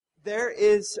There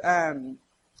is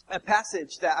a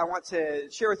passage that I want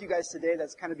to share with you guys today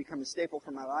that's kind of become a staple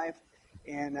for my life.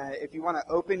 And if you want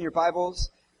to open your Bibles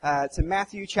to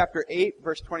Matthew chapter 8,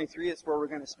 verse 23, it's where we're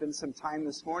going to spend some time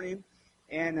this morning.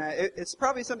 And it's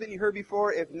probably something you heard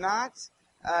before. If not,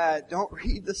 don't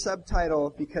read the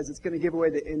subtitle because it's going to give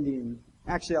away the ending.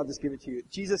 Actually, I'll just give it to you.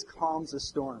 Jesus calms the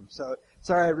storm. So,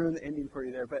 sorry I ruined the ending for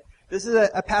you there. But this is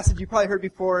a passage you probably heard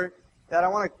before that I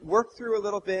want to work through a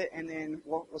little bit, and then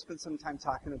we'll spend some time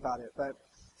talking about it. But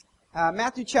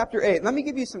Matthew chapter 8. Let me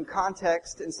give you some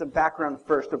context and some background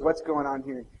first of what's going on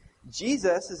here.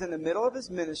 Jesus is in the middle of his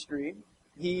ministry.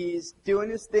 He's doing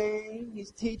his thing.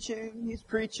 He's teaching. He's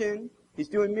preaching. He's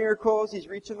doing miracles. He's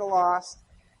reaching the lost.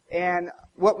 And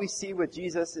what we see with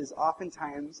Jesus is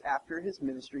oftentimes after his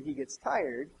ministry, he gets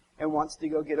tired and wants to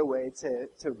go get away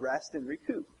to rest and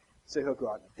recoup. So he'll go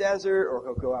out in the desert or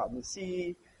he'll go out in the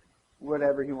sea,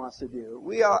 whatever he wants to do.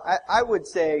 I would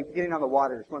say getting on the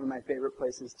water is one of my favorite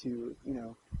places to,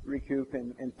 recoup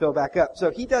and fill back up. So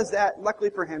he does that. Luckily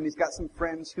for him, he's got some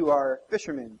friends who are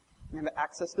fishermen and have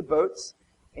access to boats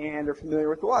and are familiar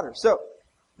with the water. So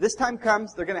this time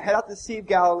comes, they're going to head out to the Sea of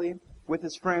Galilee with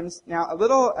his friends. Now, a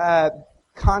little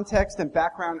context and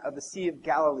background of the Sea of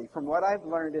Galilee. From what I've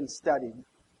learned and studied,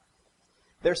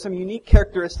 there's some unique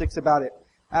characteristics about it.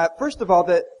 First of all,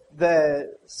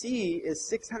 the sea is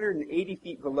 680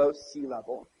 feet below sea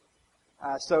level.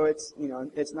 So it's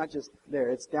not just there,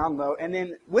 it's down low. And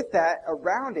then with that,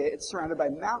 around it, it's surrounded by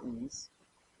mountains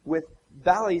with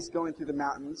valleys going through the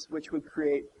mountains, which would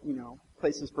create,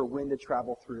 places for wind to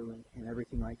travel through and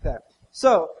everything like that.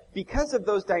 So, because of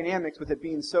those dynamics with it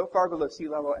being so far below sea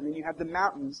level, and then you have the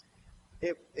mountains,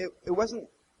 it wasn't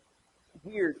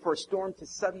weird for a storm to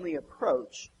suddenly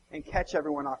approach and catch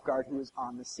everyone off guard who was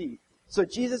on the sea. So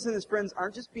Jesus and his friends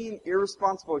aren't just being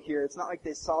irresponsible here. It's not like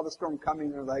they saw the storm coming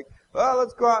and they're like, oh,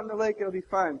 let's go out in the lake, it'll be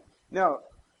fun. No,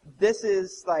 this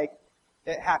is like,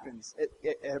 it happens.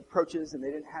 It approaches, and they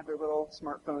didn't have their little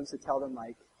smartphones to tell them,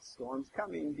 like, storm's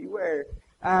coming, beware.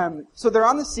 So they're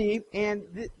on the sea, and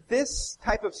this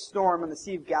type of storm on the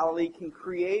Sea of Galilee can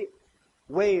create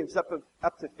waves up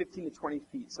to 15 to 20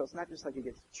 feet. So it's not just like it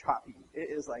gets choppy. It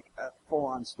is like a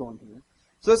full-on storm here.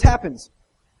 So this happens.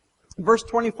 Verse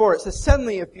 24, it says,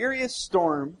 suddenly a furious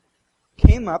storm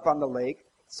came up on the lake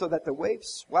so that the waves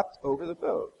swept over the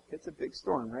boat. It's a big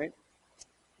storm, right?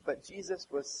 But Jesus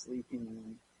was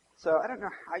sleeping. So I don't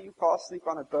know how you fall asleep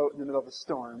on a boat in the middle of a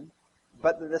storm,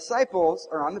 but the disciples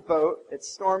are on the boat,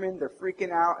 it's storming, they're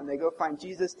freaking out, and they go find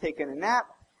Jesus taking a nap,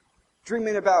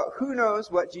 dreaming about who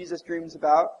knows what Jesus dreams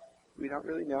about. We don't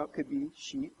really know. It could be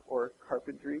sheep or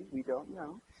carpentry. We don't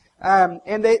know.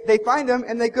 And they find him,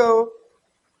 and they go,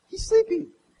 he's sleeping.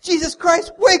 Jesus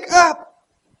Christ, wake up!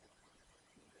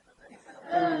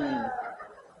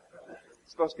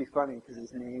 It's supposed to be funny because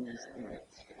his name is...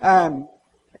 Anyway.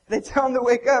 They tell him to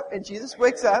wake up, and Jesus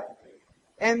wakes up,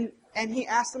 and he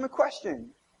asks them a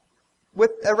question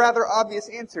with a rather obvious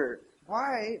answer.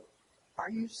 Why are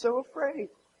you so afraid?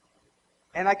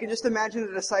 And I can just imagine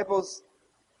the disciples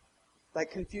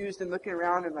like confused and looking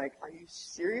around and like, are you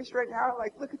serious right now?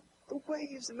 Like, look at the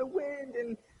waves and the wind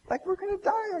and like, we're going to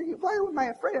die. Why am I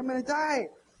afraid? I'm going to die.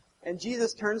 And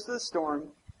Jesus turns to the storm.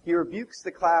 He rebukes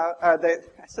the cloud. I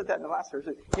said that in the last verse.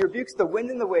 He rebukes the wind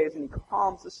and the waves, and he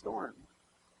calms the storm.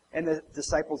 And the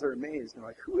disciples are amazed. They're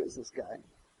like, who is this guy?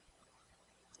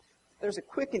 There's a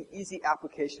quick and easy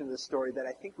application of this story that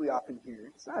I think we often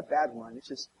hear. It's not a bad one. It's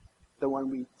just the one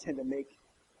we tend to make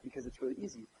because it's really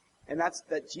easy. And that's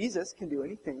that Jesus can do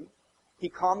anything. He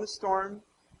calmed the storm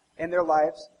in their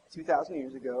lives 2,000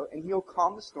 years ago, and he'll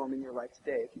calm the storm in your life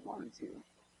today if he wanted to.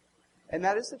 And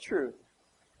that is the truth.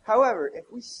 However, if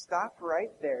we stop right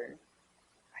there,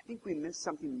 I think we miss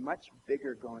something much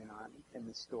bigger going on in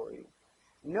this story.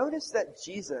 Notice that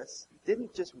Jesus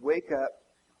didn't just wake up,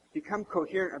 become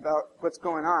coherent about what's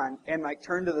going on, and like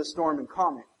turn to the storm and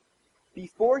calm it.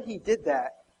 Before he did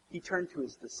that, he turned to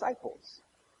his disciples,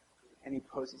 and he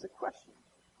poses a question.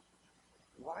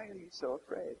 Why are you so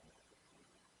afraid?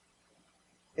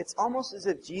 It's almost as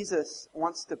if Jesus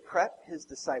wants to prep his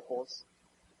disciples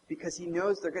because he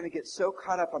knows they're going to get so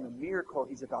caught up on the miracle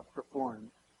he's about to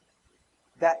perform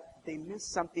that they miss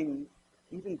something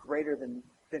even greater than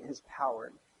his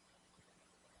power.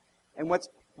 And what's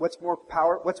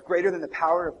greater than the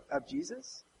power of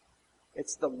Jesus?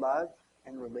 It's the love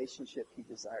and relationship he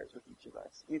desires with each of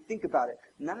us. You think about it.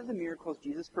 None of the miracles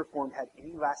Jesus performed had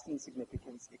any lasting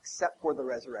significance except for the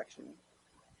resurrection.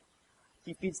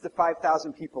 He feeds the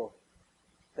 5,000 people.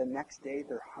 The next day,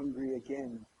 they're hungry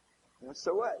again.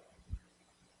 So what?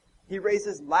 He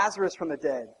raises Lazarus from the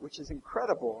dead, which is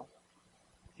incredible.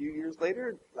 A few years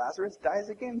later, Lazarus dies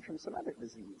again from some other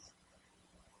disease.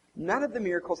 None of the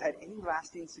miracles had any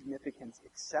lasting significance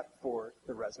except for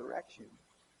the resurrection.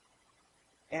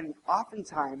 And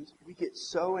oftentimes, we get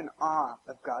so in awe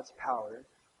of God's power,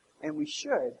 and we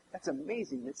should. That's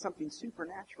amazing. It's something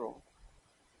supernatural.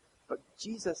 But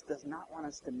Jesus does not want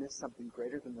us to miss something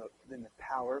greater than the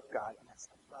power of God, and that's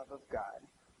the love of God.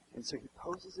 And so he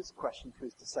poses this question to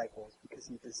his disciples because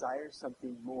he desires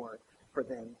something more for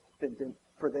them than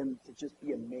for them to just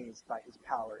be amazed by his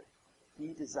power.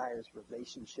 He desires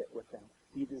relationship with them.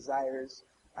 He desires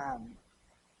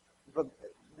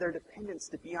their dependence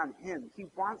to be on him. He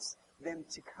wants them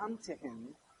to come to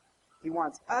him. He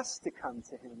wants us to come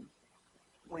to him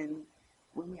when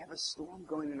we have a storm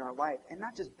going in our life, and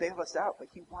not just bail us out, but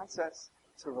he wants us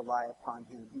to rely upon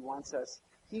him. He wants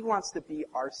to be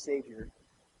our Savior,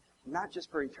 not just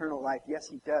for eternal life. Yes,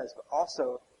 he does, but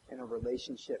also in a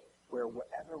relationship where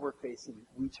whatever we're facing,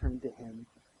 we turn to him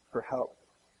for help.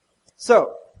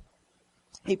 So,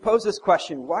 he posed this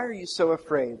question, why are you so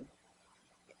afraid?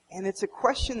 And it's a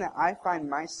question that I find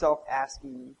myself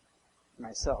asking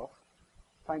myself.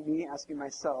 Find me asking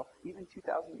myself, even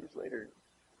 2,000 years later.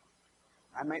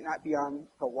 I might not be on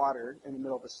the water in the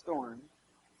middle of a storm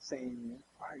saying,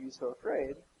 why are you so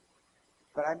afraid?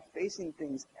 But I'm facing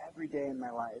things every day in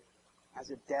my life,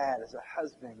 as a dad, as a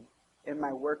husband, in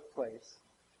my workplace,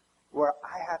 where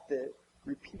I have to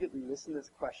repeatedly listen to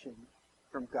this question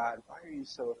from God, why are you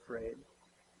so afraid?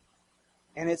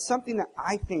 And it's something that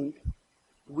I think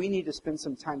we need to spend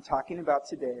some time talking about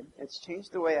today. It's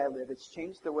changed the way I live. It's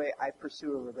changed the way I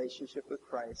pursue a relationship with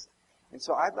Christ. And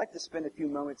so I'd like to spend a few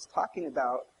moments talking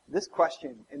about this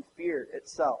question and fear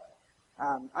itself,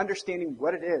 understanding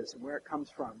what it is and where it comes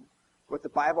from, what the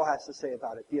Bible has to say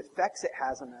about it, the effects it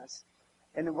has on us,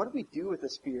 and then what do we do with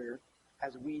this fear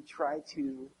as we try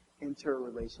to enter a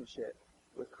relationship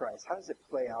with Christ? How does it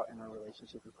play out in our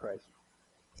relationship with Christ?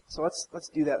 So let's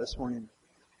do that this morning.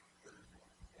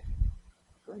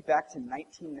 Going back to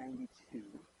 1992,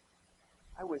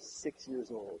 I was 6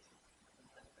 years old.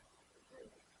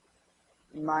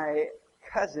 My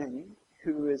cousin,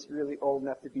 who is really old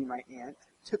enough to be my aunt,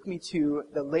 took me to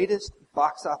the latest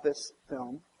box office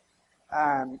film.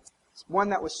 It's one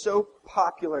that was so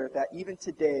popular that even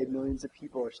today millions of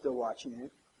people are still watching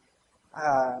it.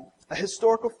 A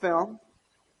historical film,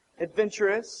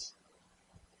 adventurous.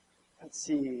 Let's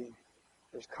see,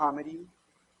 there's comedy,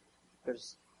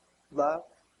 there's love,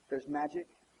 there's magic,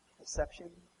 deception.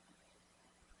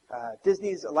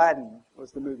 Disney's Aladdin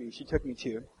was the movie she took me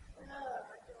to.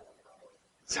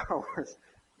 Star Wars.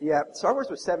 Yeah, Star Wars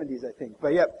was 70s, I think.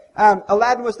 But yep,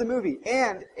 Aladdin was the movie.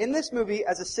 And in this movie,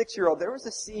 as a 6-year-old, there was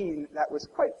a scene that was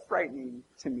quite frightening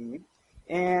to me.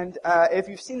 And if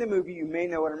you've seen the movie, you may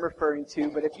know what I'm referring to.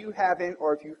 But if you haven't,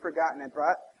 or if you've forgotten, I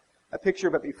brought a picture.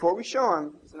 But before we show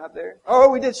him, is it up there? Oh,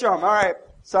 we did show him. All right.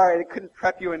 Sorry, I couldn't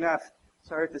prep you enough.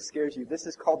 Sorry if this scares you. This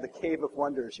is called the Cave of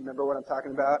Wonders. You remember what I'm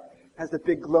talking about? It has the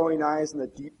big glowing eyes and the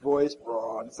deep voice.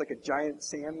 And it's like a giant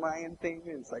sand lion thing.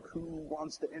 And it's like, who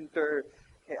wants to enter?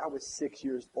 Okay, I was 6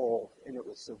 years old. And it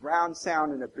was surround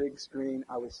sound and a big screen.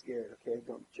 I was scared. Okay,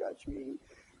 don't judge me.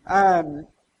 And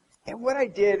what I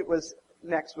did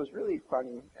next was really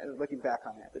funny. And looking back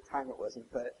on it, at the time it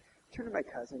wasn't. But I turned to my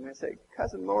cousin and I said,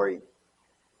 Cousin Lori,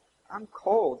 I'm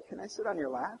cold. Can I sit on your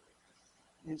lap?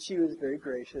 And she was very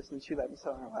gracious, and she let me sit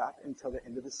on her lap until the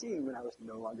end of the scene when I was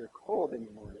no longer cold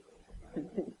anymore.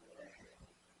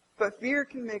 But fear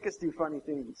can make us do funny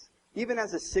things. Even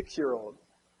as a 6-year-old,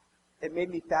 it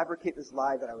made me fabricate this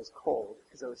lie that I was cold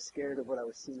because I was scared of what I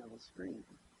was seeing on the screen.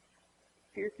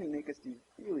 Fear can make us do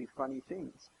really funny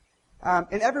things.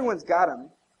 And everyone's got them.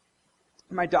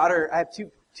 My daughter, I have two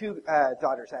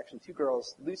daughters, actually, 2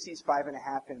 girls. Lucy's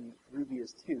 5.5 and Ruby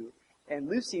is 2. And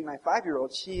Lucy, my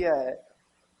 5-year-old,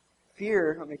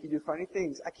 fear will make you do funny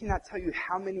things. I cannot tell you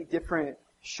how many different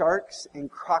sharks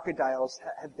and crocodiles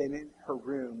have been in her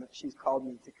room. She's called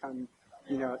me to come,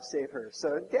 save her.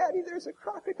 So, Daddy, there's a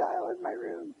crocodile in my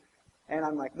room. And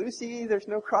I'm like, Lucy, there's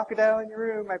no crocodile in your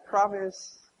room, I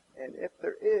promise. And if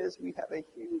there is, we have a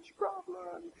huge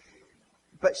problem.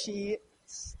 But she,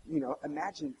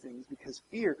 imagines things because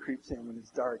fear creeps in when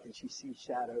it's dark and she sees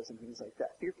shadows and things like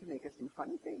that. Fear can make us do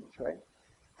funny things, right?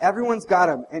 Everyone's got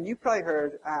them. And you've probably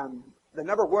heard the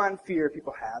number one fear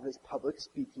people have is public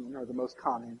speaking, or the most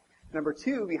common. Number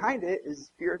 2 behind it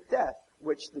is fear of death,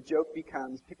 which the joke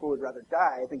becomes people would rather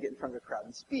die than get in front of a crowd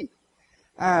and speak.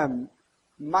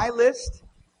 My list,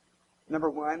 number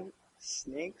 1,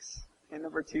 snakes. And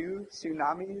number 2,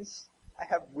 tsunamis. I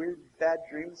have weird, bad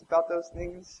dreams about those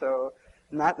things, so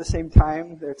not at the same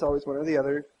time. It's always one or the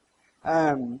other.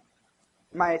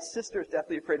 My sister is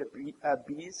definitely afraid of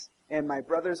bees, and my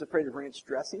brother's afraid of ranch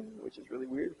dressing, which is really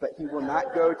weird, but he won't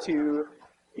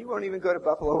even go to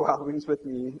Buffalo Wild Wings with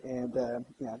me, and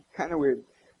kind of weird.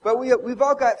 But we've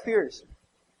all got fears.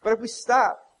 But if we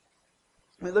stop,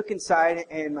 we look inside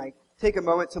and like take a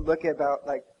moment to look about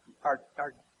like our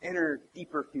inner,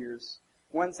 deeper fears,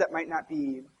 ones that might not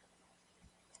be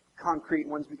concrete,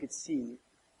 ones we could see,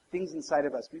 things inside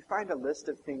of us. We find a list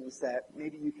of things that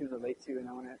maybe you can relate to, and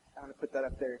I want to put that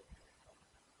up there.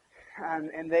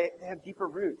 And they have deeper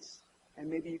roots, and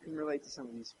maybe you can relate to some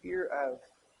of these. Fear of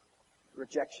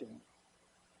rejection,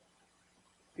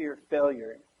 fear of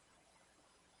failure,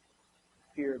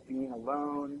 fear of being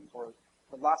alone, or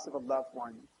the loss of a loved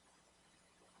one,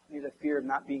 maybe the fear of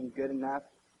not being good enough,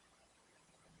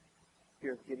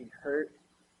 fear of getting hurt,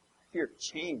 fear of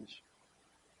change,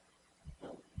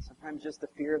 sometimes just the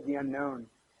fear of the unknown,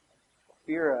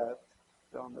 fear of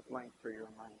fill in the blank for your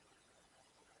own life.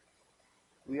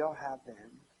 We all have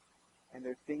them, and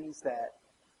they're things that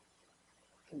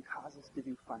can cause us to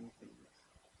do funny things.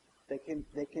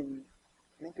 They can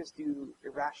make us do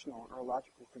irrational or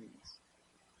illogical things.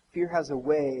 Fear has a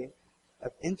way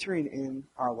of entering in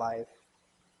our life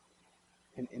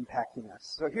and impacting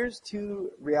us. So here's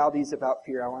two realities about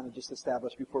fear I want to just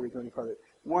establish before we go any further.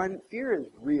 One, fear is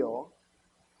real,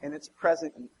 and it's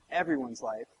present in everyone's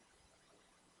life.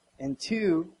 And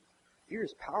two, fear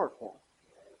is powerful.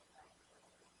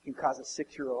 It can cause a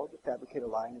 6-year-old to fabricate a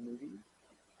lie in a movie.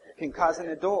 It can cause an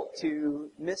adult to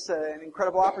miss an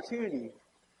incredible opportunity,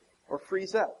 or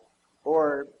freeze up,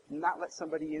 or not let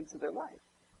somebody into their life.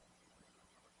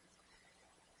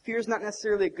 Fear is not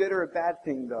necessarily a good or a bad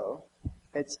thing, though.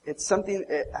 It's something,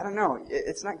 I don't know,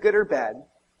 it's not good or bad.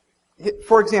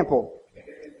 For example,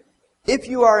 if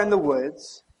you are in the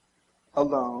woods,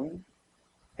 alone,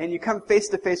 and you come face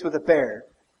to face with a bear,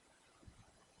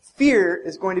 fear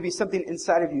is going to be something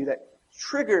inside of you that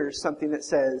triggers something that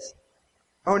says,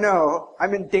 oh no,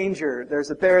 I'm in danger,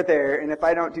 there's a bear there, and if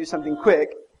I don't do something quick,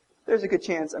 there's a good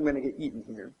chance I'm going to get eaten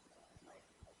here.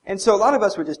 And so a lot of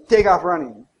us would just take off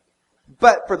running.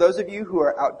 But for those of you who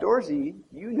are outdoorsy,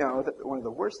 you know that one of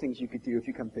the worst things you could do if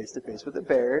you come face to face with a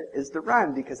bear is to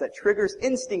run, because that triggers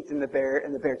instinct in the bear,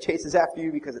 and the bear chases after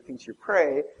you because it thinks you're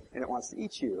prey and it wants to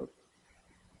eat you.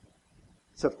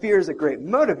 So fear is a great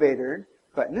motivator,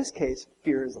 but in this case,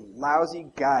 fear is a lousy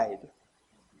guide.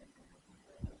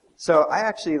 So I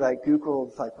actually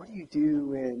Googled what do you do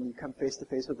when you come face to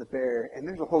face with a bear? And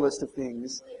there's a whole list of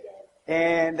things.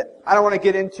 And I don't want to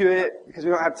get into it because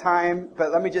we don't have time,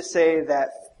 but let me just say that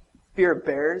fear of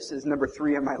bears is number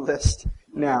 3 on my list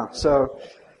now. So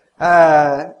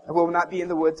I will not be in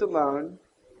the woods alone.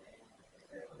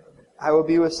 I will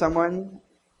be with someone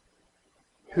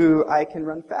who I can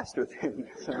run faster than.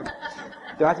 So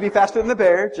don't have to be faster than the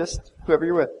bear, just whoever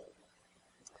you're with.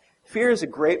 Fear is a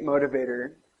great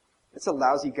motivator. It's a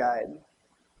lousy guide.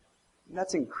 And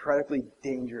that's incredibly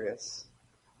dangerous.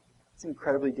 It's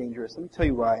incredibly dangerous. Let me tell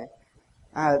you why.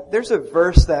 There's a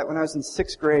verse that when I was in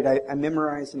 6th grade, I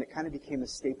memorized, and it kind of became a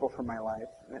staple for my life.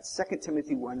 And that's 2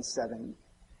 Timothy 1:7.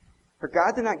 For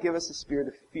God did not give us a spirit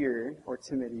of fear or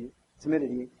timidity,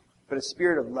 but a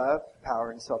spirit of love, power,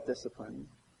 and self-discipline.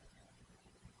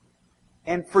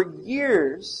 And for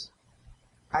years,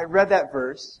 I read that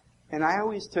verse, and I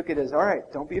always took it as, all right,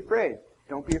 don't be afraid.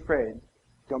 Don't be afraid.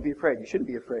 Don't be afraid. You shouldn't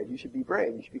be afraid. You should be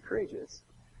brave. You should be courageous.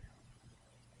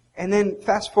 And then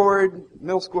fast forward,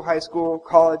 middle school, high school,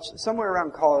 college, somewhere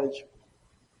around college,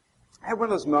 I had one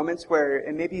of those moments where,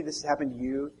 and maybe this has happened to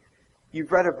you,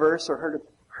 you've read a verse or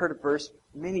heard a verse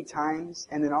many times,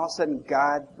 and then all of a sudden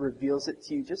God reveals it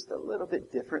to you just a little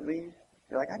bit differently.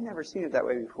 You're like, I've never seen it that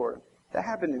way before. That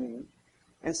happened to me.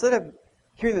 Instead of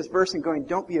hearing this verse and going,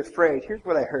 don't be afraid, here's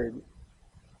what I heard.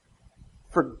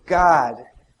 For God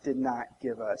did not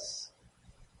give us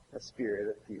a spirit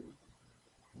of fear.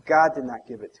 God did not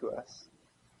give it to us.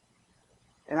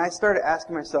 And I started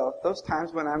asking myself, those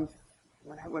times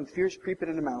when fear's creeping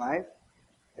into my life,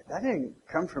 if that didn't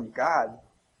come from God,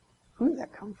 who did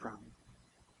that come from?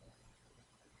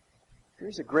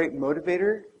 Fear's a great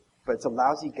motivator, but it's a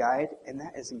lousy guide, and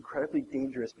that is incredibly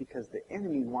dangerous because the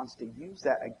enemy wants to use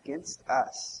that against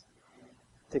us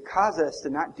to cause us to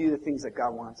not do the things that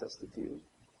God wants us to do.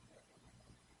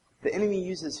 The enemy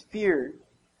uses fear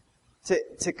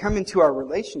to come into our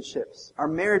relationships, our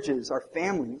marriages, our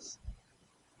families,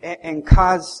 and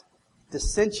cause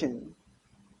dissension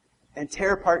and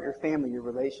tear apart your family, your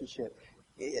relationship.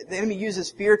 The enemy uses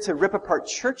fear to rip apart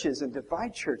churches and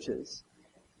divide churches.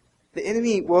 The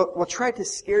enemy will try to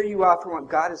scare you off from what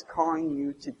God is calling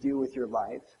you to do with your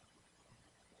life.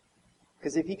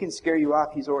 Because if he can scare you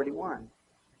off, he's already won.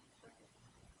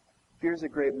 Fear is a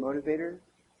great motivator.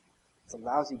 It's a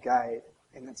lousy guide,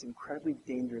 and that's incredibly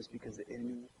dangerous because the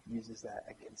enemy uses that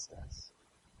against us.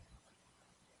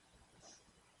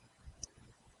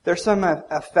 There's some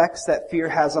effects that fear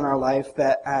has on our life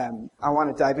that I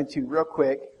want to dive into real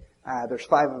quick. There's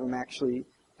 5 of them actually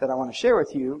that I want to share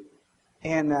with you.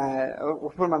 And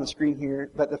we'll put them on the screen here.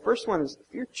 But the first one is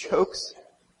fear chokes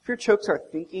our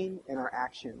thinking and our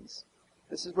actions.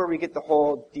 This is where we get the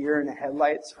whole deer in the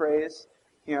headlights phrase.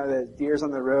 You know, the deer's on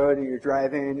the road and you're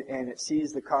driving and it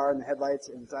sees the car and the headlights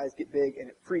and its eyes get big and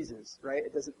it freezes, right?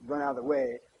 It doesn't run out of the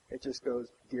way. It just goes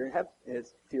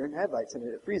it's deer in headlights and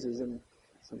it freezes and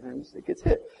sometimes it gets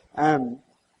hit.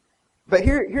 But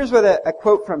here's what a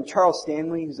quote from Charles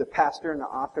Stanley, who's a pastor and an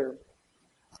author.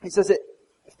 He says that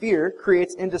fear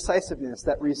creates indecisiveness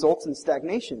that results in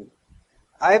stagnation.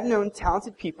 I have known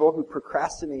talented people who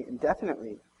procrastinate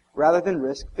indefinitely rather than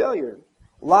risk failure.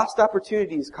 Lost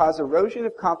opportunities cause erosion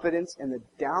of confidence and the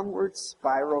downward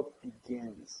spiral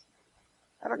begins.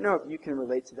 I don't know if you can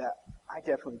relate to that. I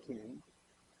definitely can.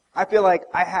 I feel like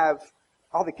I have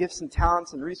all the gifts and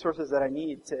talents and resources that I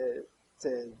need to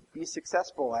be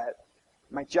successful at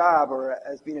my job or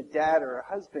as being a dad or a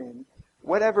husband,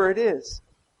 whatever it is.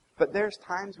 But there's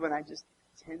times when I just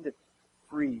tend to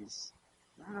freeze.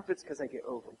 I don't know if it's because I get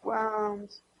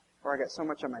overwhelmed or I got so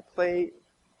much on my plate,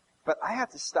 but I have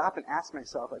to stop and ask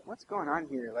myself, like, what's going on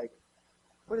here? Like,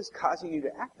 what is causing you to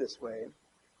act this way?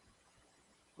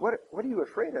 What are you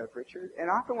afraid of, Richard? And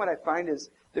often what I find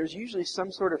is there's usually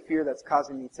some sort of fear that's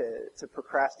causing me to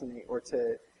procrastinate or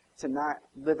to not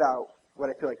live out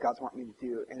what I feel like God's wanting me to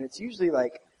do. And it's usually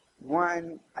like,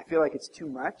 one, I feel like it's too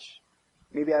much.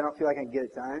 Maybe I don't feel like I can get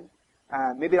it done.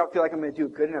 Maybe I don't feel like I'm going to do a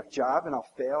good enough job and I'll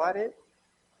fail at it.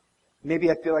 Maybe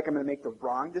I feel like I'm going to make the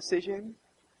wrong decision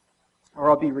or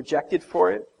I'll be rejected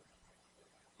for it.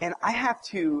 And I have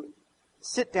to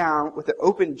sit down with an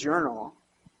open journal,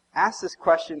 ask this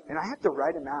question, and I have to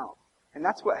write them out. And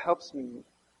that's what helps me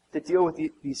to deal with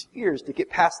these fears, to get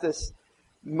past this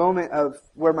moment of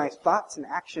where my thoughts and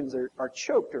actions are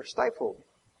choked or stifled.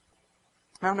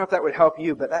 I don't know if that would help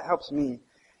you, but that helps me.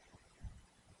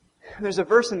 There's a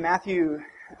verse in Matthew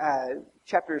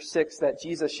chapter 6 that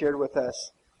Jesus shared with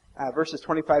us, verses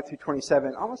 25 through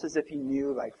 27, almost as if he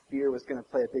knew like fear was going to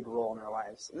play a big role in our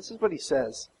lives. And this is what he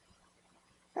says.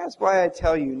 That's why I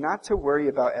tell you not to worry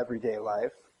about everyday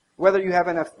life, whether you have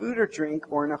enough food or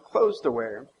drink or enough clothes to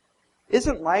wear.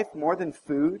 Isn't life more than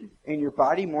food and your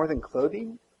body more than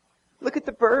clothing? Look at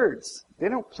the birds. They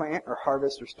don't plant or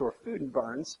harvest or store food in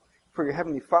barns, for your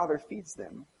heavenly Father feeds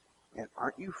them. And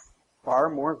aren't you far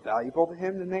more valuable to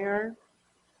him than they are?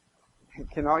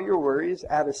 Can all your worries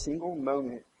add a single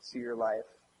moment to your life?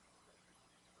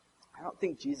 I don't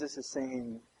think Jesus is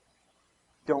saying,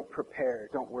 don't prepare,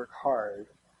 don't work hard.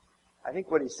 I think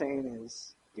what he's saying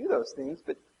is, do those things,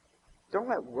 but don't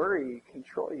let worry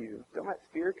control you. Don't let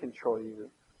fear control you.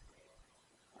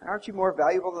 Aren't you more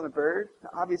valuable than a bird? The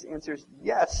obvious answer is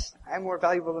yes, I'm more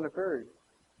valuable than a bird.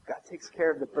 God takes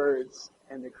care of the birds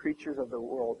and the creatures of the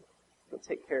world. He'll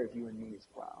take care of you and me as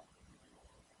well.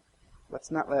 Let's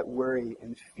not let worry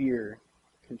and fear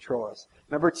control us.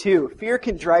 Number 2, fear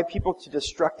can drive people to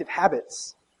destructive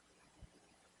habits.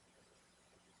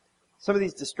 Some of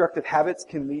these destructive habits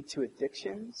can lead to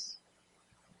addictions.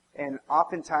 And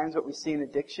oftentimes what we see in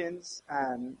addictions,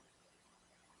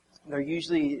 they're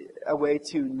usually a way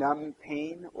to numb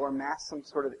pain or mask some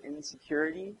sort of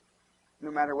insecurity,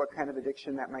 no matter what kind of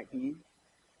addiction that might be.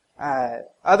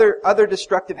 Other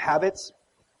destructive habits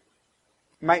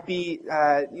might be,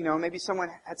 maybe someone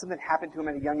had something happen to them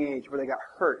at a young age where they got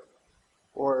hurt,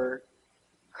 or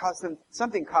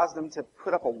something caused them to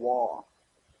put up a wall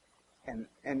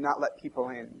and not let people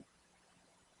in.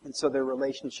 And so their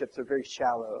relationships are very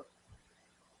shallow.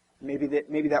 Maybe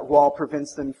that wall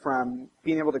prevents them from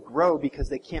being able to grow because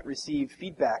they can't receive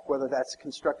feedback, whether that's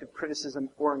constructive criticism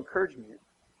or encouragement.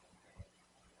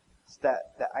 It's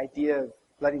that idea of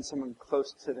letting someone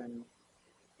close to them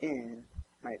in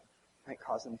might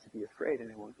cause them to be afraid and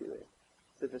they won't do it.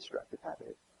 It's a destructive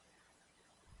habit.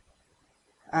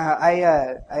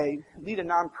 I lead a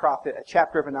nonprofit, a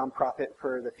chapter of a nonprofit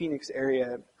for the Phoenix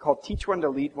area called Teach One to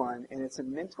Lead One, and it's a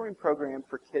mentoring program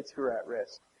for kids who are at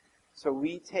risk. So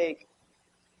we take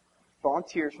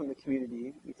volunteers from the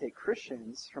community, we take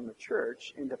Christians from the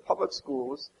church into public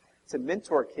schools to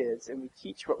mentor kids, and we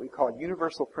teach what we call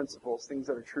universal principles, things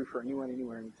that are true for anyone,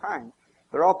 anywhere, anytime.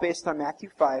 They're all based on Matthew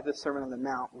 5, the Sermon on the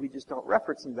Mount. We just don't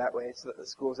reference them that way so that the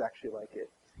schools actually like it.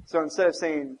 So instead of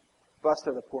saying, blessed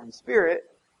are the poor in spirit,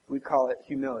 we call it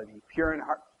humility, pure in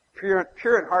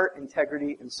heart,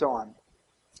 integrity, and so on.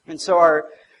 And so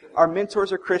our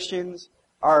mentors are Christians.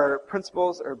 Our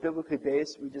principles are biblically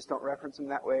based. We just don't reference them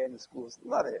that way, and the schools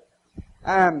love it.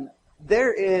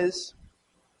 There is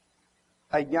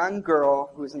a young girl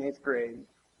who was in 8th grade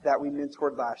that we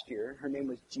mentored last year. Her name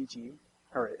was Gigi,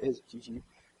 or it is Gigi.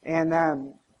 And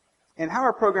how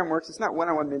our program works, it's not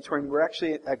one-on-one mentoring. We're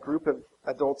actually a group of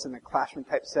adults in a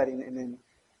classroom-type setting, and then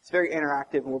it's very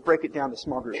interactive, and we'll break it down to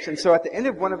small groups. And so at the end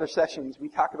of one of the sessions, we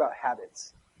talk about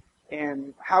habits.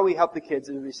 And how we help the kids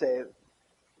is we say,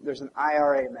 there's an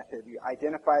IRA method. You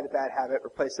identify the bad habit,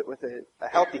 replace it with a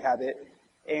healthy habit,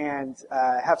 and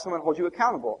have someone hold you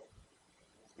accountable.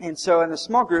 And so in the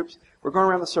small groups, we're going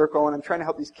around the circle, and I'm trying to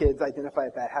help these kids identify a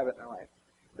bad habit in their life.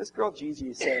 This girl,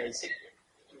 Gigi, says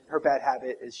her bad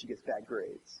habit is she gets bad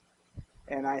grades.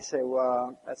 And I say,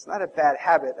 well, that's not a bad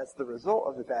habit. That's the result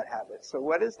of the bad habit. So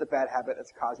what is the bad habit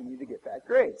that's causing you to get bad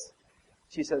grades?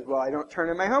 She says, well, I don't turn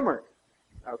in my homework.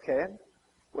 Okay.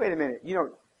 Wait a minute. You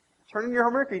don't turn in your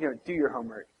homework or you don't do your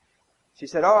homework? She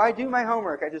said, oh, I do my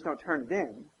homework. I just don't turn it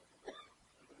in.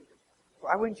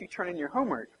 Why wouldn't you turn in your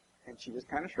homework? And she just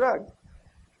kind of shrugged.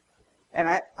 And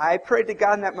I prayed to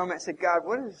God in that moment. I said, God,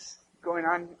 what is going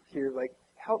on here? Like,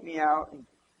 help me out and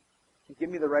give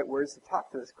me the right words to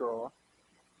talk to this girl.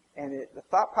 And the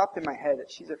thought popped in my head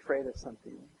that she's afraid of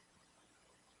something.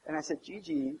 And I said,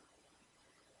 Gigi,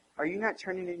 are you not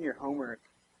turning in your homework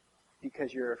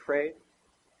because you're afraid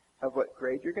of what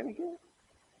grade you're going to get?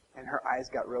 And her eyes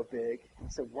got real big. I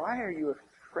said, why are you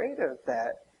afraid of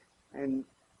that? And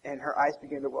her eyes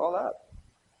began to well up.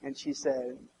 And she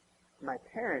said, my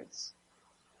parents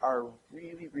are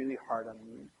really, really hard on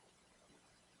me.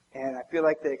 And I feel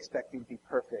like they expect me to be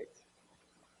perfect.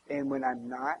 And when I'm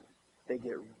not, they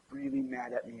get really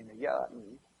mad at me and they yell at me.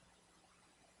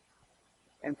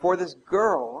 And for this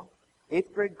girl,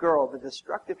 8th grade girl, the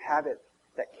destructive habit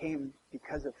that came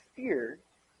because of fear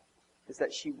is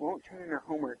that she won't turn in her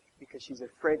homework because she's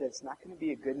afraid that it's not going to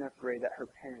be a good enough grade that her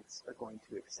parents are going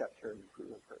to accept her and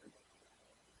approve of her.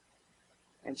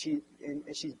 And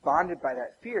she's bonded by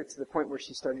that fear to the point where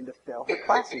she's starting to fail her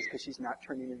classes because she's not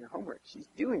turning in her homework. She's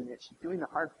doing it. She's doing the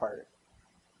hard part.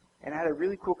 And I had a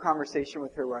really cool conversation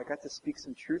with her where I got to speak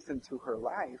some truth into her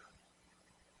life.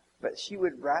 But she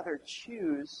would rather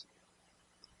choose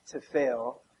to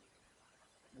fail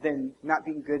than not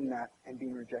being good enough and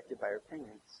being rejected by her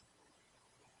parents.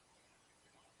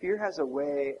 Fear has a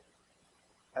way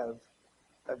of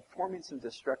forming some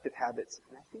destructive habits,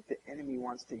 and I think the enemy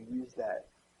wants to use that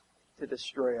to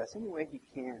destroy us any way he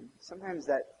can. Sometimes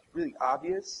that's really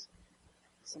obvious.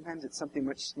 Sometimes it's something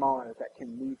much smaller that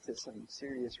can lead to some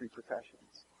serious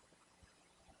repercussions.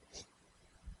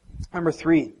 Number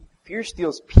 3, fear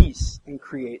steals peace and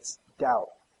creates doubt.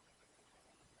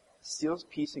 Steals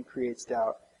peace and creates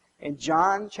doubt. In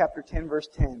John chapter 10, verse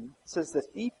 10, it says, the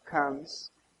thief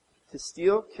comes to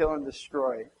steal, kill, and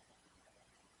destroy.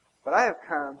 But I have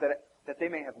come that they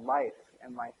may have life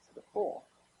and life to the full.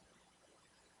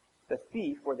 The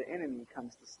thief, or the enemy,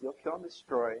 comes to steal, kill, and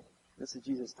destroy. This is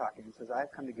Jesus talking. He says, I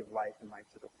have come to give life and life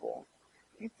to the full.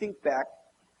 If you think back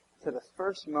to the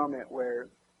first moment where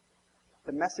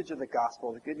the message of the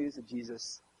gospel, the good news of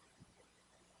Jesus,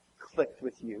 clicked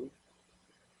with you,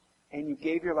 and you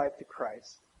gave your life to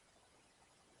Christ,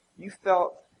 you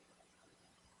felt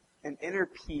an inner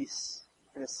peace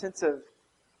and a sense of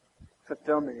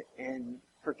fulfillment and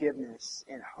forgiveness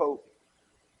and hope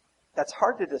that's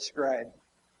hard to describe,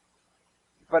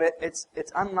 but it's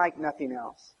unlike nothing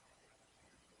else.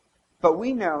 But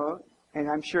we know, and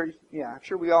I'm sure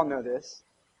we all know this,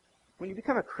 when you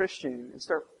become a Christian and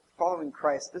start following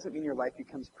Christ, it doesn't mean your life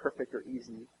becomes perfect or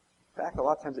easy. In fact, a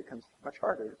lot of times it becomes much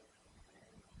harder.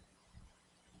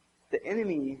 The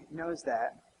enemy knows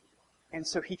that, and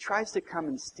so he tries to come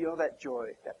and steal that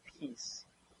joy, that peace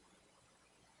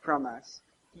from us.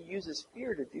 He uses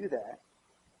fear to do that.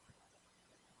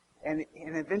 And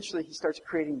eventually he starts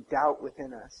creating doubt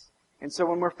within us. And so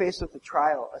when we're faced with a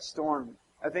trial, a storm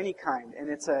of any kind, and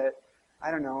it's a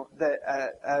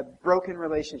broken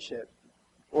relationship,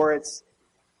 or it's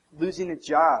losing a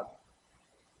job,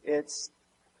 it's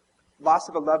loss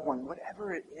of a loved one,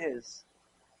 whatever it is,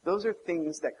 those are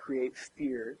things that create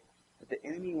fear that the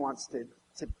enemy wants to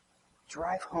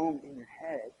drive home in your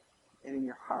head and in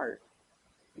your heart,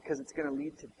 because it's going to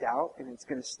lead to doubt and it's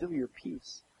going to steal your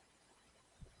peace.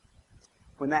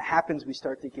 When that happens, we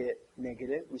start to get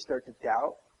negative. We start to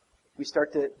doubt. We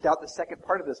start to doubt the second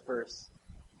part of this verse.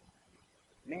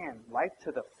 Man, life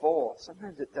to the full.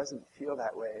 Sometimes it doesn't feel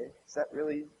that way. Is that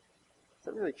really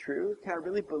true? Can I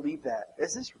really believe that?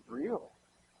 Is this real?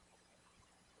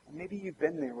 And maybe you've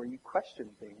been there where you question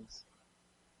things.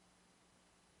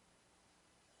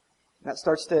 That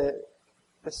starts to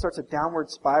that starts a downward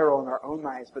spiral in our own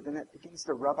lives, but then it begins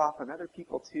to rub off on other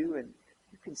people too, and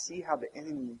you can see how the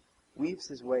enemy weaves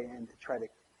his way in to try to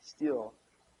steal,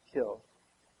 kill,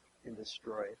 and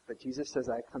destroy. But Jesus says,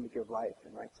 I come to give life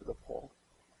and life to the full.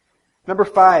 Number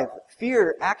 5,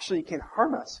 fear actually can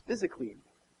harm us physically.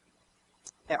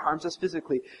 It harms us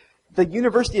physically. The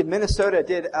University of Minnesota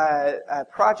did a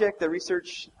project, a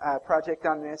research project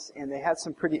on this, and they had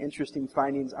some pretty interesting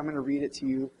findings. I'm going to read it to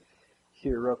you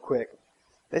here real quick.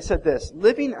 They said this: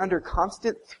 living under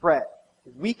constant threat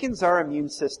weakens our immune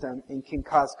system and can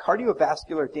cause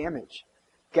cardiovascular damage,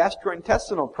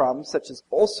 gastrointestinal problems such as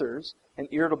ulcers and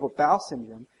irritable bowel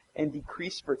syndrome, and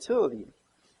decreased fertility.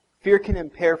 Fear can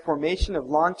impair formation of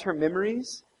long-term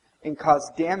memories and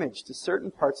cause damage to certain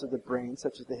parts of the brain,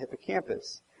 such as the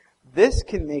hippocampus. This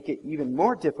can make it even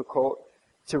more difficult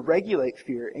to regulate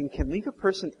fear and can leave a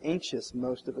person anxious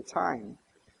most of the time.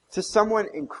 To someone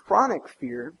in chronic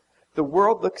fear, the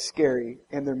world looks scary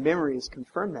and their memories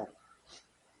confirm that.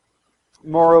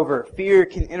 Moreover, fear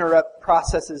can interrupt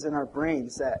processes in our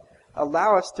brains that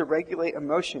allow us to regulate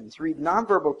emotions, read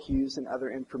nonverbal cues and other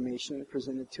information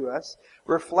presented to us,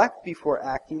 reflect before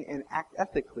acting, and act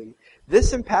ethically.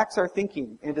 This impacts our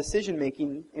thinking and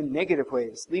decision-making in negative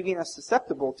ways, leaving us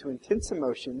susceptible to intense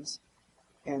emotions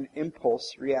and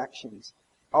impulse reactions.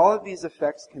 All of these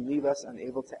effects can leave us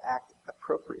unable to act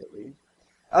appropriately.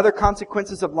 Other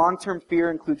consequences of long-term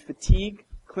fear include fatigue,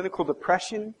 clinical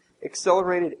depression,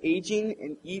 accelerated aging,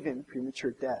 and even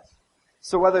premature death.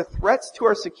 So whether threats to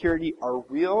our security are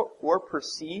real or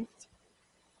perceived,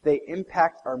 they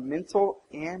impact our mental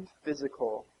and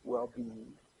physical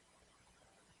well-being.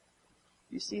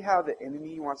 You see how the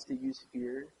enemy wants to use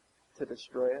fear to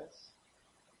destroy us?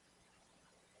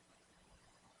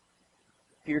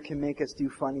 Fear can make us do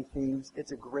funny things.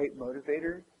 It's a great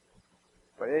motivator,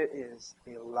 but it is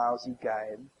a lousy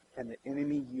guide, and the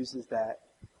enemy uses that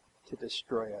to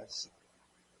destroy us,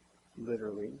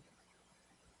 literally.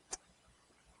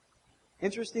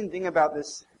 Interesting thing about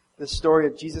this story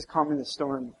of Jesus calming the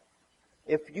storm,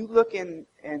 if you look in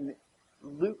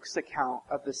Luke's account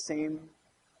of the same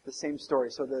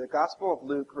story, so the Gospel of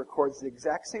Luke records the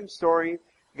exact same story.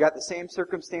 You got the same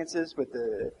circumstances with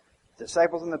the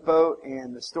disciples in the boat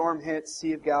and the storm hits,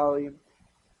 Sea of Galilee.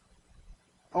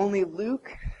 Only Luke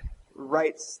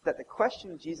writes that the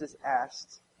question Jesus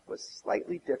asked was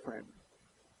slightly different.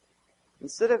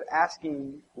 Instead of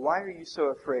asking, why are you so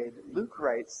afraid? Luke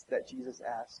writes that Jesus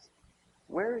asked,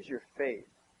 where is your faith?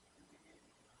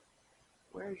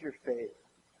 Where is your faith?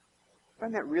 I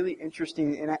find that really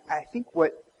interesting, and I think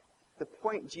what the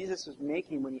point Jesus was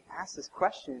making when he asked this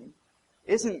question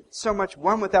isn't so much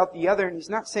one without the other, and he's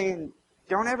not saying,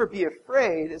 don't ever be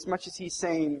afraid, as much as he's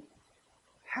saying,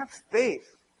 have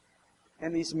faith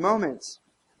in these moments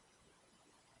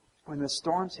when the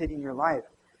storm's hitting your life.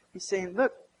 He's saying,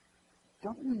 look,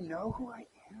 don't you know who I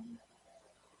am?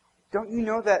 Don't you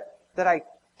know that I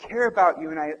care about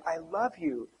you and I love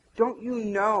you? Don't you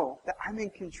know that I'm in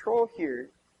control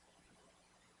here?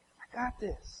 I got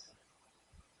this.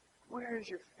 Where is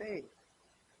your faith?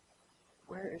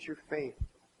 Where is your faith?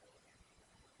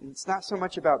 And it's not so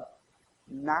much about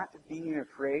not being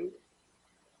afraid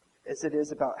as it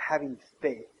is about having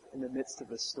faith in the midst of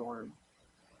the storm.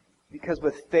 Because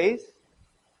with faith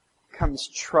comes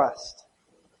trust.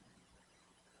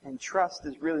 And trust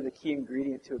is really the key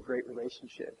ingredient to a great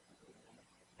relationship.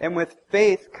 And with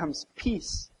faith comes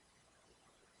peace,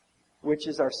 which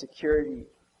is our security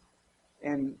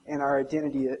and our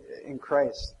identity in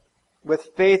Christ.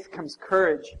 With faith comes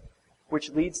courage,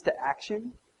 which leads to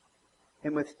action.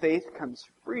 And with faith comes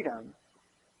freedom.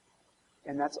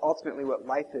 And that's ultimately what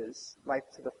life is, life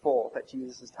to the full, that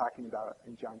Jesus is talking about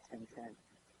in John 10:10.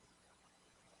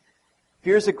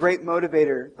 Fear is a great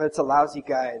motivator, but it's a lousy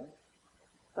guide.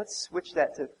 Let's switch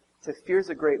that to fear is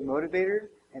a great motivator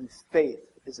and faith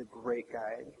is a great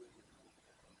guide.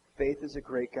 Faith is a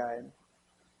great guide.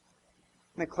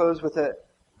 I'm going to close with a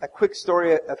quick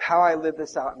story of how I lived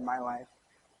this out in my life.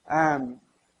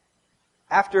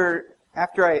 After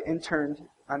I interned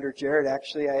under Jared,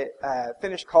 actually, I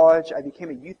finished college. I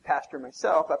became a youth pastor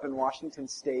myself up in Washington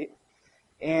State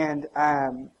and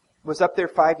was up there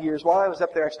 5 years. While I was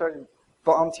up there, I started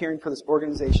volunteering for this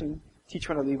organization, Teach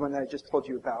One to Lead One, that I just told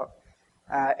you about.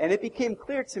 And it became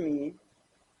clear to me,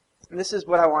 and this is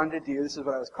what I wanted to do, this is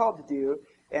what I was called to do,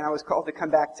 and I was called to come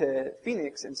back to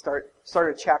Phoenix and start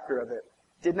a chapter of it.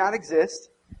 Did not exist.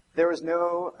 There was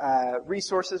no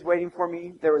resources waiting for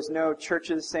me. There was no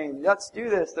churches saying, let's do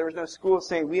this. There was no schools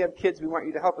saying, we have kids we want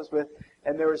you to help us with.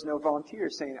 And there was no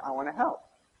volunteers saying, I want to help.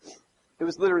 It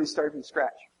was literally starting from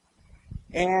scratch.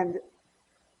 And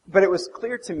But it was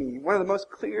clear to me, one of the most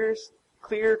clear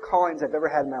callings I've ever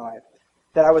had in my life,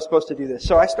 that I was supposed to do this.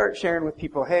 So I start sharing with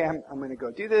people, hey, I'm going to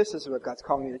go do this. This is what God's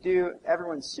calling me to do.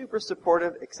 Everyone's super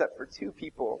supportive except for two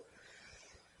people,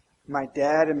 my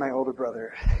dad and my older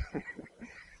brother.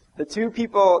 The two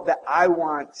people that I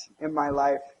want in my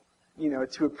life,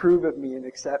 to approve of me and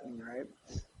accept me, right?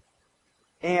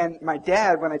 And my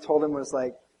dad, when I told him, was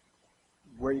like,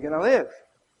 where are you going to live?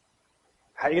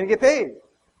 How are you going to get paid?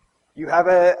 You have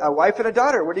a wife and a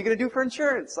daughter. What are you going to do for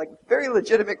insurance? Like, very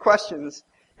legitimate questions.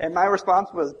 And my response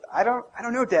was, I don't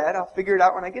know, Dad. I'll figure it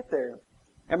out when I get there.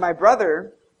 And my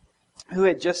brother, who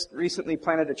had just recently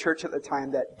planted a church at the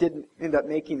time that didn't end up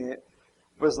making it,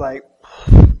 was like,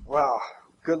 well,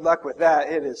 good luck with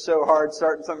that. It is so hard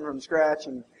starting something from scratch,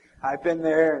 and I've been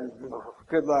there, and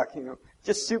good luck,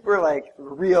 Just super,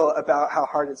 real about how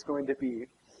hard it's going to be.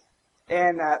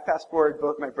 And fast forward,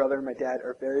 both my brother and my dad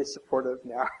are very supportive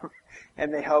now,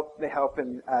 and they help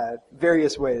in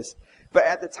various ways. But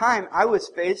at the time, I was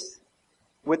faced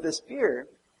with this fear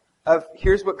of,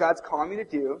 here's what God's calling me to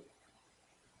do,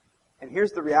 and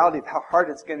here's the reality of how hard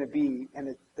it's going to be.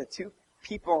 And the two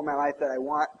people in my life that I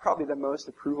want probably the most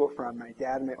approval from, my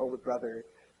dad and my older brother,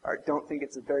 don't think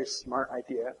it's a very smart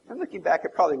idea. And looking back,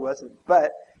 it probably wasn't.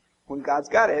 But when God's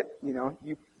got it,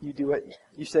 you do it.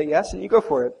 You say yes, and you go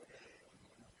for it.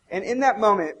 And in that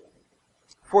moment,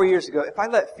 4 years ago, if I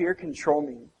let fear control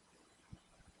me,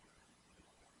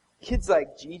 kids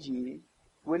like Gigi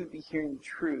wouldn't be hearing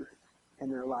truth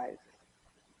in their life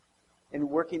and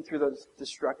working through those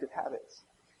destructive habits.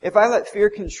 If I let fear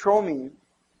control me,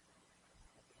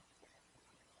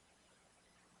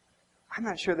 I'm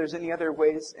not sure there's any other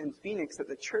ways in Phoenix that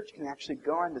the church can actually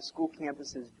go onto school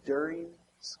campuses during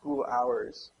school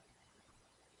hours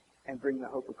and bring the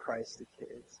hope of Christ to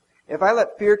kids. If I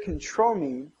let fear control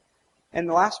me, in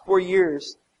the last 4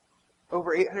 years,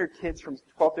 over 800 kids from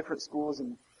 12 different schools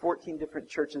and 14 different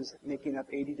churches making up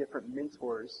 80 different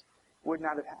mentors would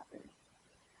not have happened.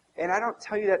 And I don't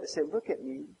tell you that to say, look at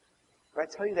me, but I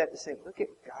tell you that to say, look at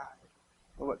God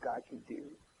and what God can do.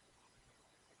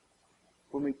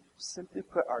 When we simply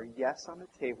put our yes on the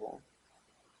table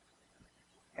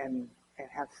and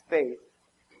have faith,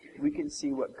 we can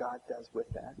see what God does with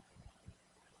that.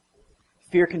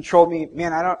 Fear controlled me.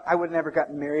 Man, I would have never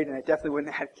gotten married, and I definitely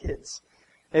wouldn't have had kids.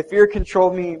 If fear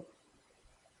controlled me,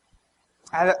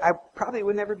 I probably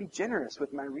would never be generous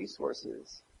with my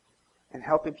resources and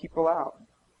helping people out.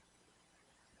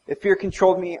 If fear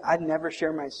controlled me, I'd never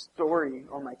share my story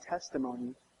or my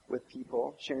testimony with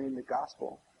people, sharing the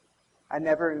gospel. I'd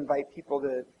never invite people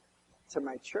to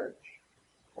my church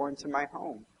or into my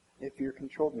home if fear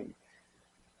controlled me.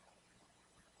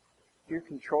 Fear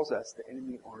controls us, the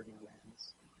enemy already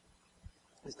wins.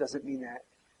 This doesn't mean that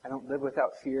I don't live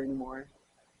without fear anymore.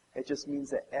 It just means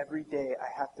that every day I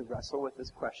have to wrestle with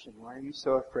this question, why are you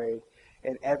so afraid?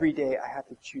 And every day I have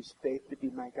to choose faith to be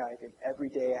my guide. And every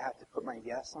day I have to put my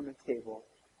yes on the table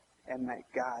and let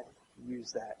God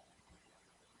use that.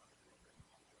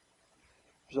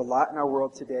 There's a lot in our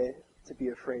world today to be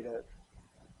afraid of.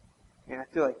 And I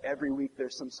feel like every week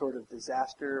there's some sort of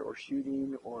disaster or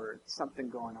shooting or something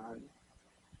going on,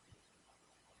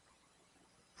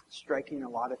 striking a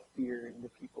lot of fear into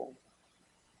people.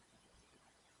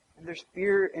 And there's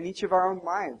fear in each of our own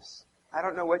lives. I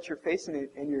don't know what you're facing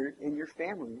in your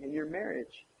family, in your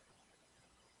marriage.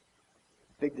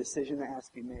 Big decision that has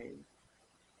to be made.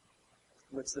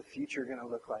 What's the future going to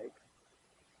look like?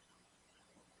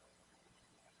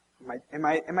 Am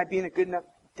I being a good enough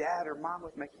dad or mom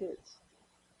with my kids?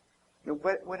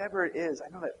 Whatever it is, I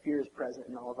know that fear is present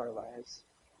in all of our lives.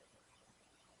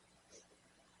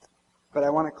 But I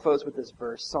want to close with this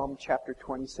verse, Psalm chapter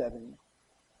 27,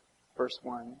 verse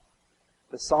 1.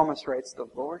 The psalmist writes, "The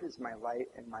Lord is my light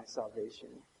and my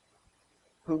salvation.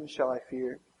 Whom shall I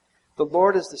fear? The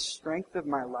Lord is the strength of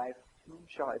my life. Whom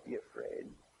shall I be afraid?"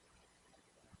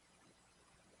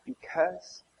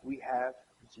 Because we have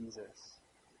Jesus.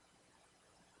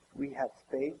 We have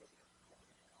faith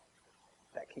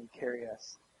that can carry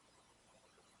us.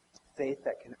 Faith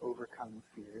that can overcome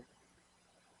fear.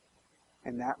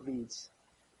 And that leads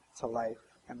to life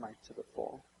and life to the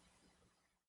full.